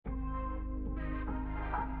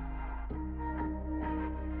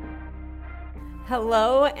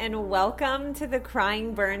Hello and welcome to the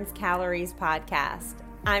Crying Burns Calories podcast.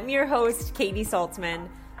 I'm your host, Katie Saltzman,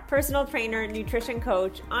 personal trainer, nutrition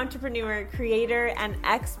coach, entrepreneur, creator, and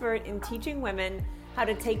expert in teaching women how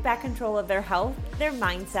to take back control of their health, their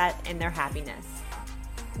mindset, and their happiness.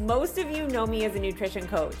 Most of you know me as a nutrition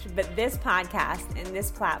coach, but this podcast and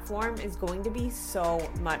this platform is going to be so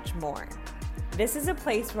much more. This is a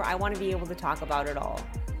place where I want to be able to talk about it all.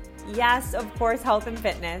 Yes, of course, health and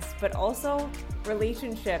fitness, but also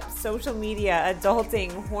relationships, social media,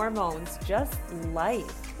 adulting, hormones, just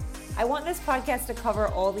life. I want this podcast to cover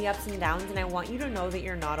all the ups and downs, and I want you to know that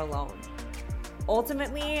you're not alone.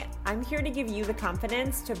 Ultimately, I'm here to give you the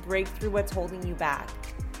confidence to break through what's holding you back,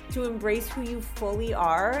 to embrace who you fully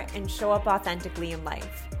are and show up authentically in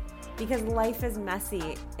life. Because life is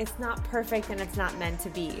messy, it's not perfect, and it's not meant to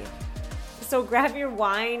be. So grab your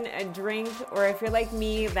wine, a drink, or if you're like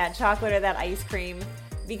me, that chocolate or that ice cream,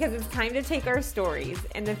 because it's time to take our stories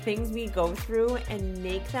and the things we go through and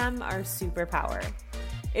make them our superpower.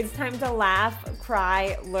 It's time to laugh,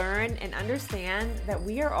 cry, learn, and understand that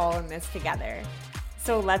we are all in this together.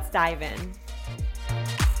 So let's dive in.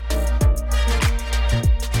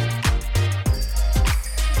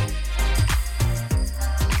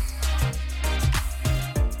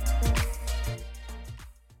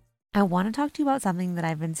 I want to talk to you about something that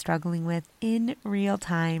I've been struggling with in real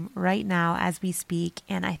time right now as we speak.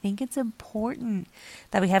 And I think it's important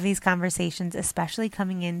that we have these conversations, especially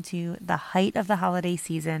coming into the height of the holiday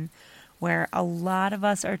season, where a lot of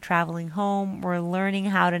us are traveling home. We're learning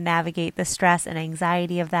how to navigate the stress and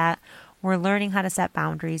anxiety of that. We're learning how to set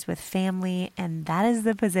boundaries with family, and that is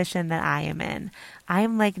the position that I am in. I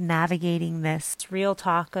am navigating this real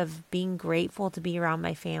talk of being grateful to be around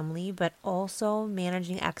my family, but also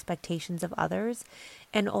managing expectations of others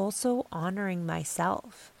and also honoring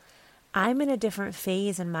myself. I'm in a different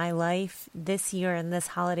phase in my life this year in this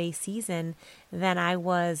holiday season than I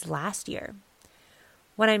was last year.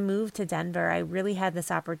 When I moved to Denver, I really had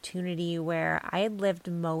this opportunity where I had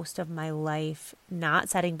lived most of my life not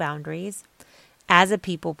setting boundaries as a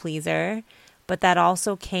people pleaser, but that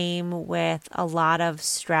also came with a lot of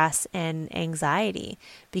stress and anxiety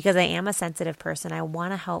because I am a sensitive person. I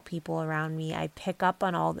want to help people around me. I pick up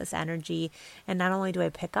on all this energy, and not only do I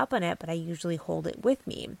pick up on it, but I usually hold it with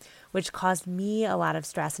me, which caused me a lot of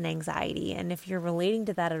stress and anxiety. And if you're relating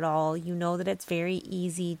to that at all, you know that it's very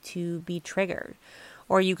easy to be triggered.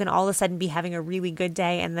 Or you can all of a sudden be having a really good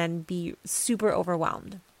day and then be super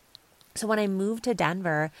overwhelmed. So when I moved to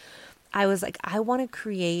Denver, I was like, I want to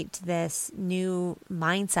create this new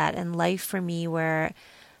mindset and life for me where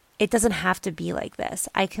it doesn't have to be like this.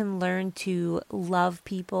 I can learn to love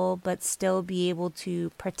people, but still be able to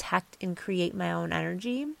protect and create my own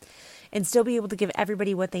energy and still be able to give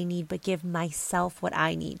everybody what they need, but give myself what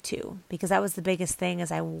I need to. Because that was the biggest thing,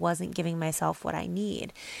 is I wasn't giving myself what I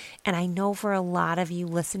need. And I know for a lot of you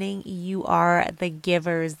listening, you are the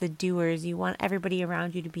givers, the doers. You want everybody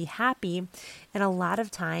around you to be happy. And a lot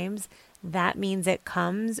of times that means it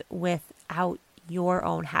comes without your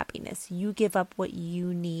own happiness. You give up what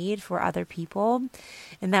you need for other people,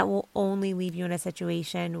 and that will only leave you in a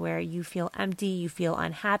situation where you feel empty, you feel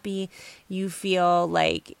unhappy, you feel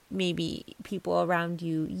like maybe people around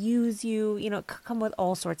you use you, come with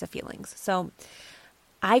all sorts of feelings. So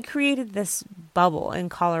I created this bubble in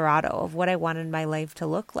Colorado of what I wanted my life to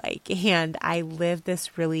look like, and I lived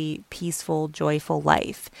this really peaceful, joyful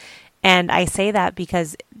life. And I say that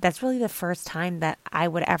because that's really the first time that I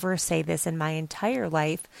would ever say this in my entire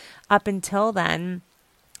life. Up until then,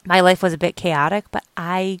 my life was a bit chaotic, but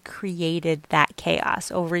I created that chaos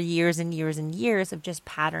over years and years and years of just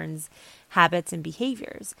patterns, habits, and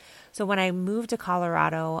behaviors. So when I moved to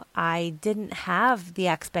Colorado, I didn't have the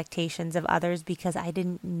expectations of others because I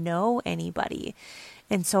didn't know anybody.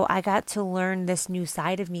 And so I got to learn this new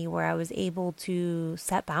side of me where I was able to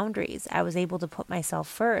set boundaries. I was able to put myself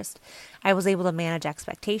first. I was able to manage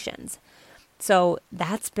expectations. So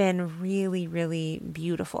that's been really, really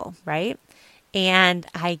beautiful, right? And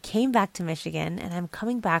I came back to Michigan, and I'm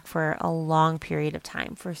coming back for a long period of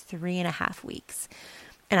time, for 3.5 weeks.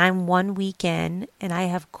 And I'm 1 week in, and I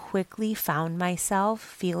have quickly found myself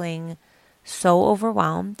feeling so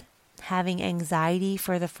overwhelmed, having anxiety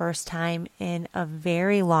for the first time in a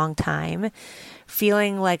very long time,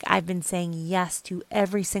 feeling like I've been saying yes to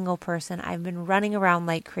every single person. I've been running around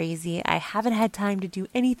like crazy. I haven't had time to do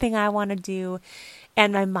anything I want to do.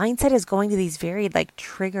 And my mindset is going to these very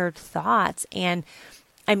triggered thoughts. And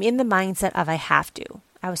I'm in the mindset of I have to.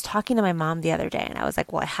 I was talking to my mom the other day, and I was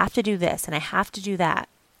like, well, I have to do this and I have to do that.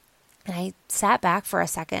 And I sat back for a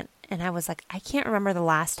second, and I was like, I can't remember the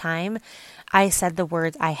last time I said the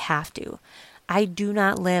words I have to. I do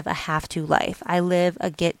not live a have to life. I live a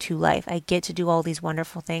get to life. I get to do all these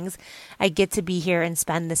wonderful things. I get to be here and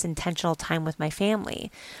spend this intentional time with my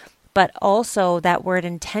family. But also that word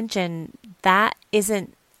intention, that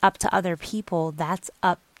isn't up to other people. That's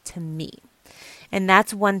up to me. And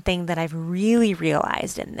that's one thing that I've really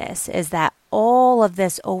realized in this is that all of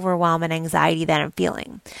this overwhelm and anxiety that I'm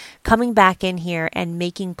feeling, coming back in here and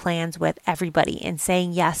making plans with everybody and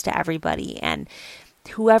saying yes to everybody and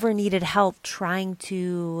whoever needed help, trying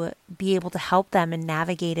to be able to help them and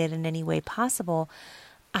navigate it in any way possible,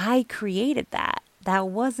 I created that. That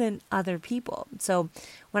wasn't other people. So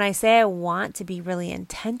when I say I want to be really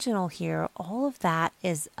intentional here, all of that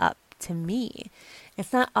is up to me.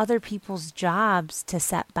 It's not other people's jobs to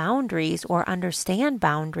set boundaries or understand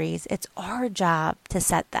boundaries. It's our job to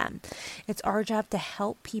set them. It's our job to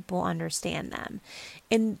help people understand them.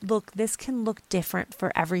 And look, this can look different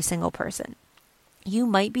for every single person. You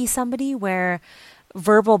might be somebody where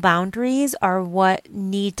verbal boundaries are what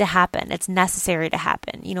need to happen. It's necessary to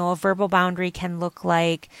happen. A verbal boundary can look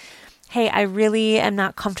like, hey, I really am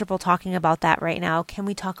not comfortable talking about that right now. Can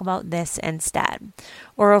we talk about this instead?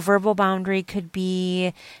 Or a verbal boundary could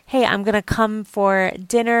be, hey, I'm going to come for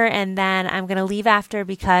dinner and then I'm going to leave after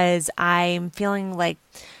because I'm feeling like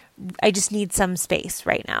I just need some space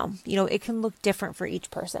right now. It can look different for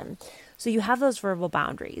each person. So you have those verbal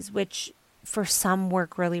boundaries, which for some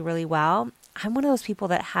work really, really well. I'm one of those people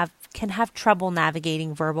that can have trouble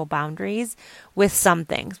navigating verbal boundaries with some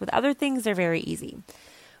things. With other things, they're very easy.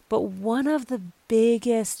 But one of the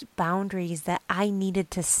biggest boundaries that I needed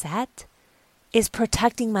to set is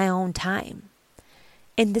protecting my own time.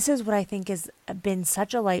 And this is what I think has been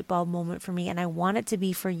such a light bulb moment for me. And I want it to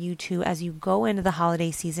be for you too, as you go into the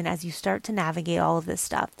holiday season, as you start to navigate all of this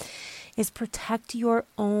stuff, is protect your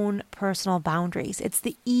own personal boundaries. It's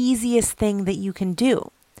the easiest thing that you can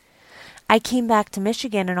do. I came back to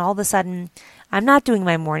Michigan and all of a sudden, I'm not doing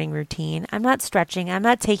my morning routine. I'm not stretching. I'm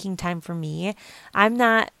not taking time for me. I'm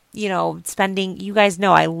not spending, you guys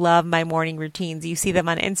know I love my morning routines. You see them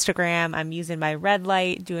on Instagram. I'm using my red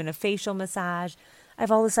light, doing a facial massage.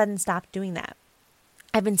 I've all of a sudden stopped doing that.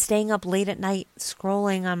 I've been staying up late at night,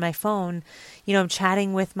 scrolling on my phone,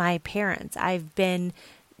 chatting with my parents. I've been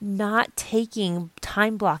not taking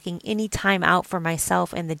time blocking any time out for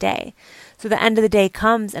myself in the day. So the end of the day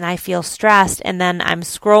comes and I feel stressed and then I'm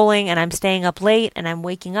scrolling and I'm staying up late and I'm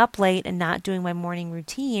waking up late and not doing my morning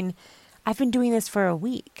routine. I've been doing this for a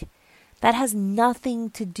week. That has nothing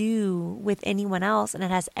to do with anyone else and it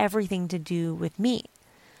has everything to do with me.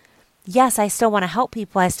 Yes, I still want to help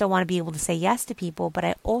people. I still want to be able to say yes to people, but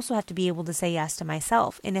I also have to be able to say yes to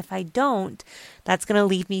myself. And if I don't, that's going to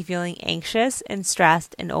leave me feeling anxious and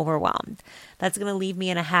stressed and overwhelmed. That's going to leave me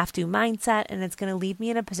in a have-to mindset, and it's going to leave me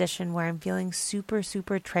in a position where I'm feeling super,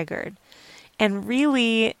 super triggered. And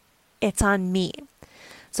really, it's on me.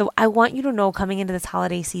 So I want you to know coming into this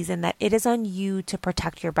holiday season that it is on you to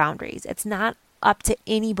protect your boundaries. It's not up to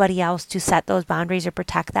anybody else to set those boundaries or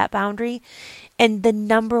protect that boundary. And the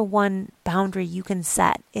number one boundary you can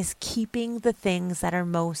set is keeping the things that are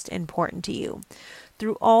most important to you.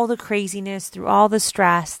 Through all the craziness, through all the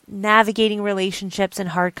stress, navigating relationships and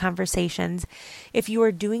hard conversations, if you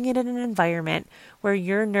are doing it in an environment where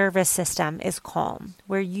your nervous system is calm,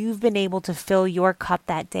 where you've been able to fill your cup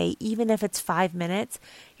that day, even if it's 5 minutes,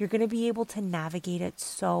 you're going to be able to navigate it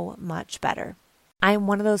so much better. I'm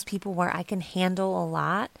one of those people where I can handle a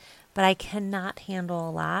lot, but I cannot handle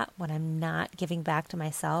a lot when I'm not giving back to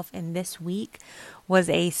myself. And this week was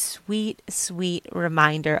a sweet, sweet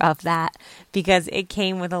reminder of that because it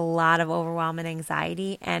came with a lot of overwhelm and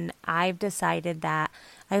anxiety. And I've decided that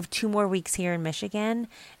I have 2 more weeks here in Michigan,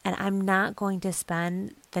 and I'm not going to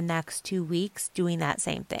spend the next 2 weeks doing that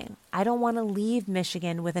same thing. I don't want to leave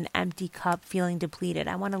Michigan with an empty cup feeling depleted.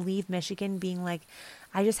 I want to leave Michigan being like,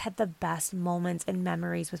 I just had the best moments and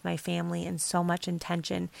memories with my family and so much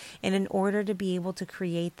intention. And in order to be able to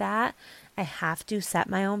create that, I have to set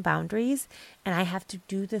my own boundaries and I have to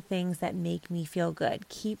do the things that make me feel good.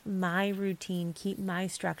 Keep my routine, keep my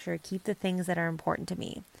structure, keep the things that are important to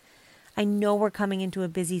me. I know we're coming into a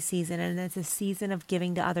busy season and it's a season of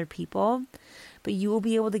giving to other people, but you will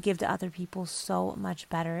be able to give to other people so much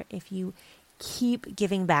better if you keep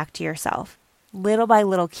giving back to yourself. Little by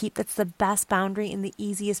little, that's the best boundary and the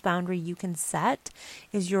easiest boundary you can set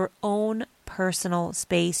is your own personal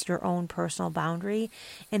space, your own personal boundary.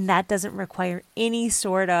 And that doesn't require any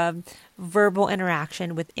sort of verbal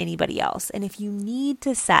interaction with anybody else. And if you need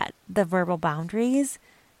to set the verbal boundaries,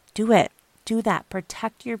 do it do that.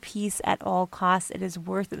 Protect your peace at all costs. It is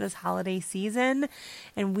worth it this holiday season.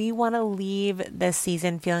 And we want to leave this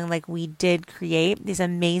season feeling like we did create these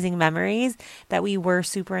amazing memories, that we were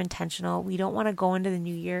super intentional. We don't want to go into the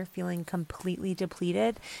new year feeling completely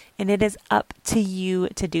depleted. And it is up to you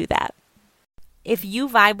to do that. If you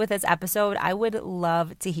vibe with this episode, I would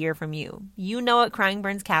love to hear from you. You know, at Crying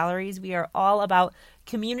Burns Calories, we are all about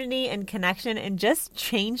community and connection and just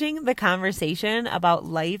changing the conversation about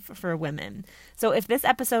life for women. So if this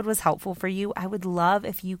episode was helpful for you, I would love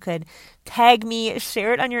if you could tag me,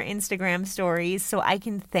 share it on your Instagram stories so I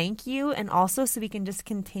can thank you, and also so we can just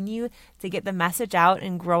continue to get the message out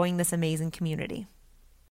and growing this amazing community.